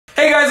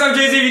I'm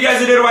Jay-Z. If you guys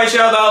are new to my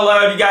channel,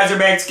 hello. If you guys are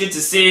back, it's good to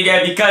see you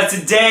again because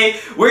today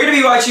we're going to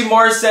be watching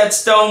Morissette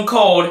Stone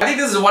Cold. I think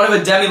this is one of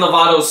a Demi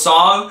Lovato's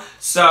song,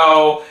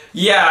 so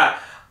yeah.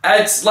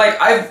 It's like,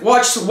 I've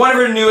watched one of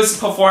her newest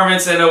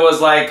performances and it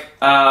was like,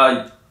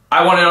 I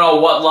Want to Know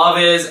What Love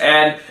Is,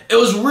 and it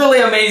was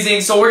really amazing.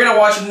 So we're going to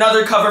watch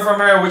another cover from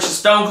her, which is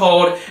Stone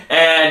Cold,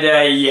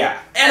 and yeah.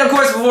 And of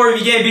course, before we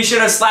begin, be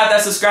sure to slap that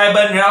subscribe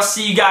button and I'll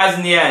see you guys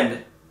in the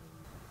end.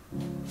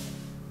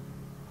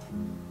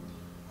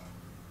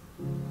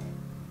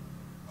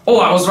 Oh,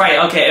 I was right.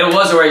 Okay, it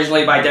was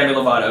originally by Demi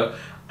Lovato.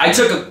 I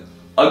took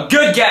a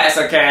good guess,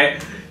 okay?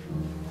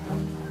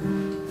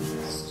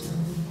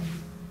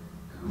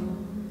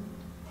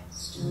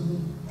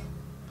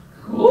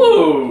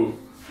 Ooh.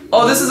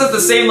 Oh, this is at the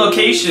same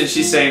location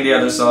she sang the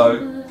other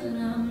song.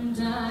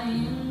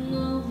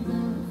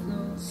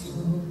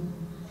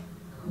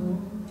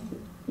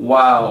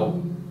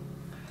 Wow.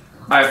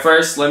 Alright,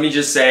 first, let me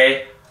just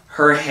say,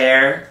 her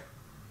hair,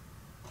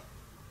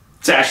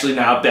 it's actually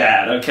not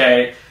bad,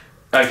 okay?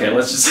 Okay,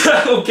 let's just,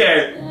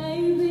 okay.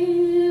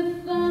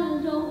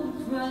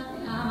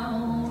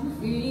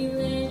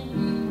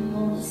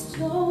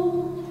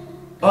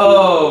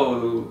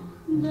 Oh.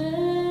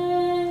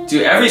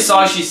 Dude, every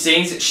song she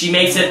sings, she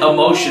makes it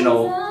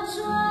emotional.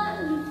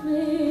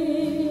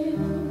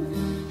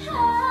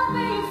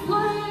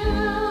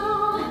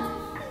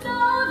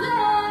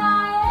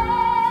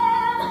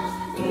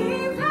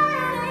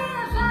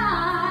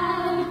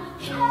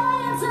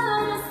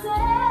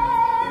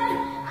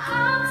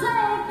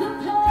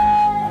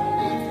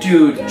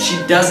 Dude, she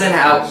doesn't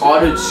have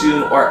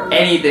auto-tune or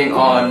anything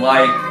on,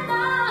 like,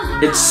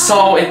 it's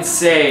so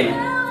insane.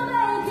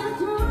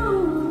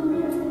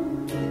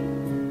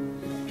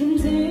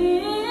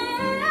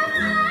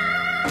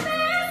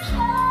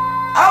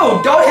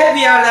 Oh, don't hit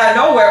me out of that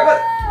nowhere,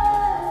 what?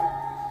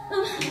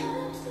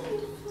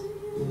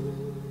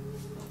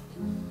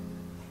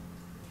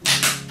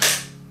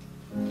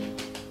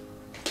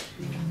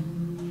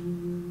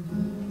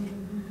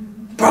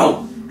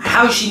 Bro,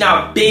 how is she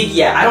not big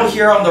yet? I don't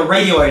hear her on the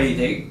radio or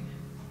anything.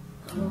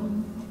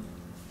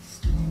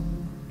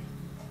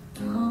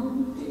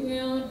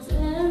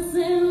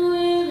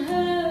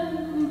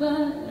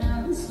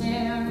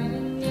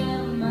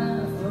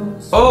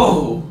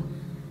 Oh.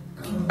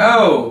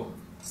 Oh.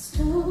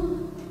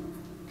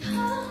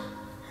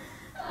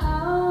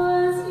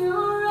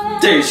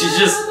 Dude, she's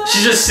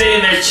just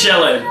sitting there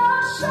chilling.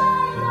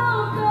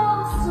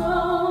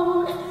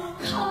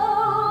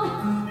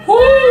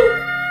 Woo!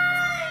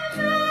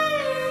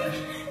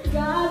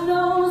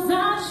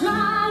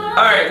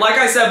 Alright, like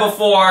I said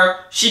before,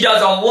 she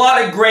does a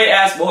lot of great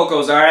ass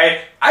vocals,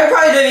 alright? I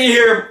probably didn't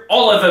hear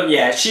all of them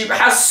yet. She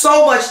has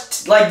so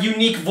much, like,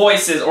 unique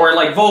voices, or,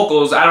 like,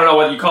 vocals, I don't know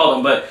what you call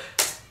them, but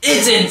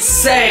it's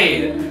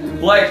insane!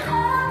 Like, oh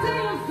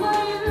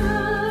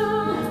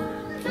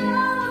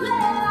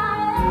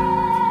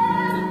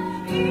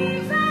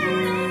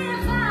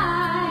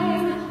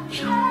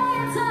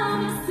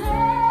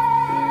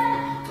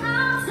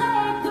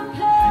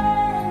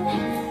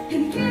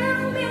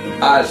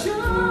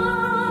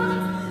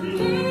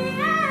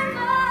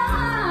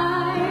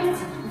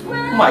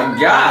my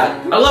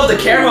god, I love the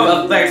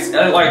camera effects,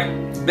 like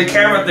the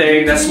camera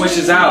thing that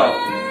switches out.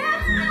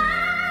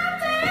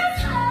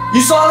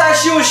 You saw that?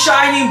 She was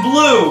shining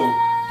blue.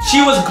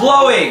 She was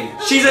glowing.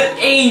 She's an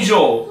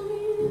angel.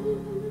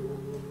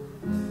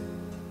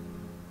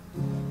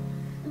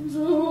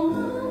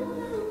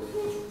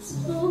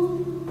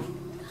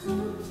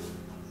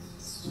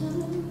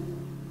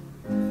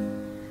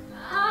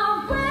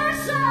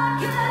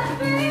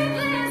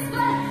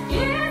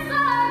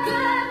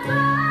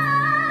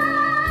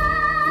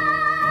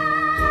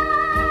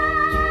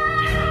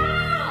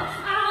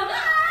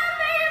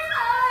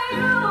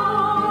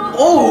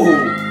 Oh!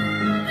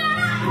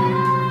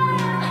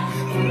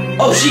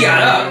 Oh, she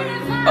got up.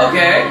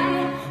 Okay.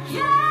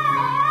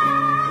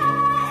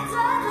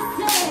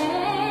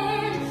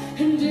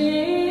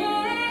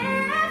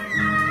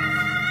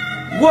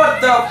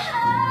 What the?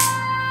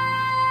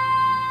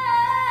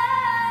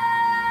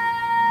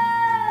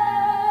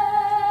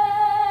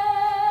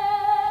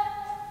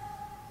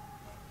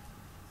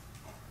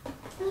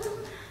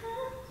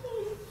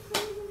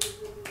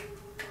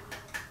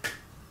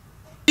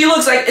 She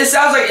looks like, it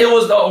sounds like it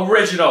was the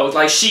original,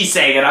 like she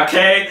sang it,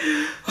 okay?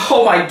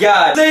 Oh my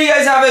god. There you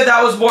guys have it,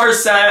 that was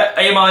Morissette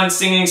Amon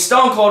singing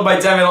Stone Cold by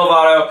Demi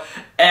Lovato.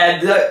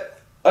 And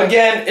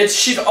again,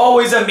 she's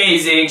always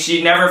amazing.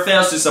 She never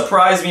fails to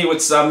surprise me with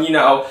some, you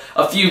know,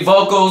 a few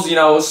vocals, you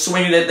know,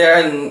 swinging it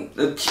there. And,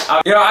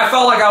 you know, I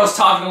felt like I was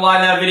talking a lot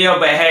in that video,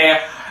 but hey,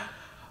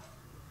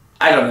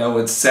 I don't know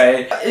what to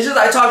say. It's just,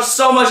 I talked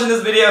so much in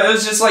this video, it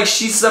was just like,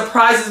 she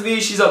surprises me,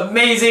 she's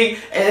amazing,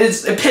 and it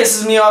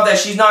pisses me off that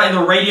she's not in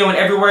the radio and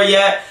everywhere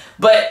yet.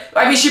 But,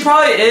 I mean, she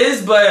probably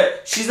is,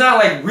 but she's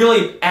not, like,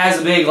 really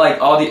as big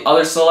like all the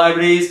other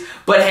celebrities.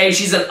 But hey,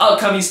 she's an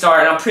upcoming star,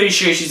 and I'm pretty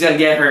sure she's gonna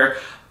get her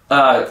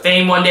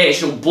fame one day and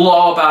she'll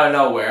blow up out of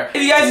nowhere.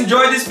 If you guys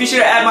enjoyed this, be sure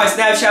to add my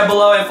Snapchat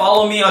below and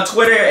follow me on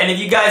Twitter. And if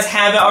you guys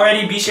haven't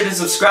already, be sure to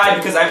subscribe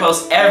because I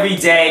post every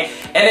day.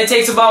 And it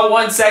takes about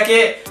 1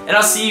 second. And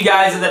I'll see you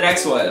guys in the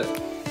next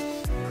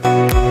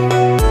one.